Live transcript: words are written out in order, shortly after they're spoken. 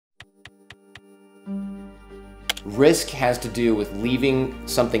Risk has to do with leaving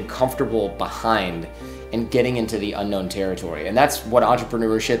something comfortable behind and getting into the unknown territory. And that's what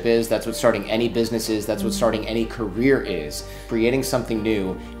entrepreneurship is, that's what starting any business is, that's what starting any career is. Creating something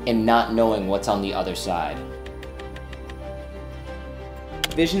new and not knowing what's on the other side.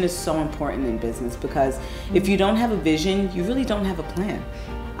 Vision is so important in business because if you don't have a vision, you really don't have a plan.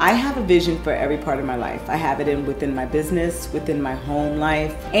 I have a vision for every part of my life. I have it within my business, within my home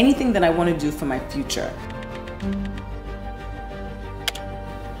life, anything that I want to do for my future.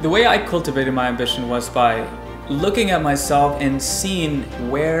 The way I cultivated my ambition was by looking at myself and seeing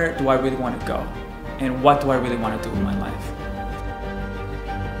where do I really want to go and what do I really want to do in my life.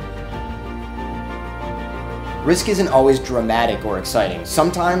 Risk isn't always dramatic or exciting.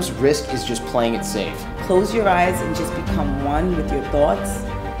 Sometimes risk is just playing it safe. Close your eyes and just become one with your thoughts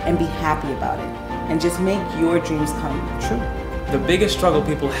and be happy about it and just make your dreams come true. The biggest struggle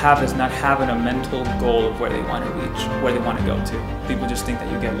people have is not having a mental goal of where they want to reach, where they want to go to. People just think that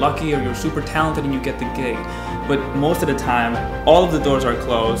you get lucky or you're super talented and you get the gig. But most of the time, all of the doors are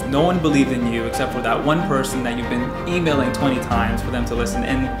closed. No one believed in you except for that one person that you've been emailing 20 times for them to listen,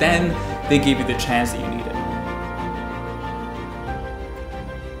 and then they gave you the chance that you need.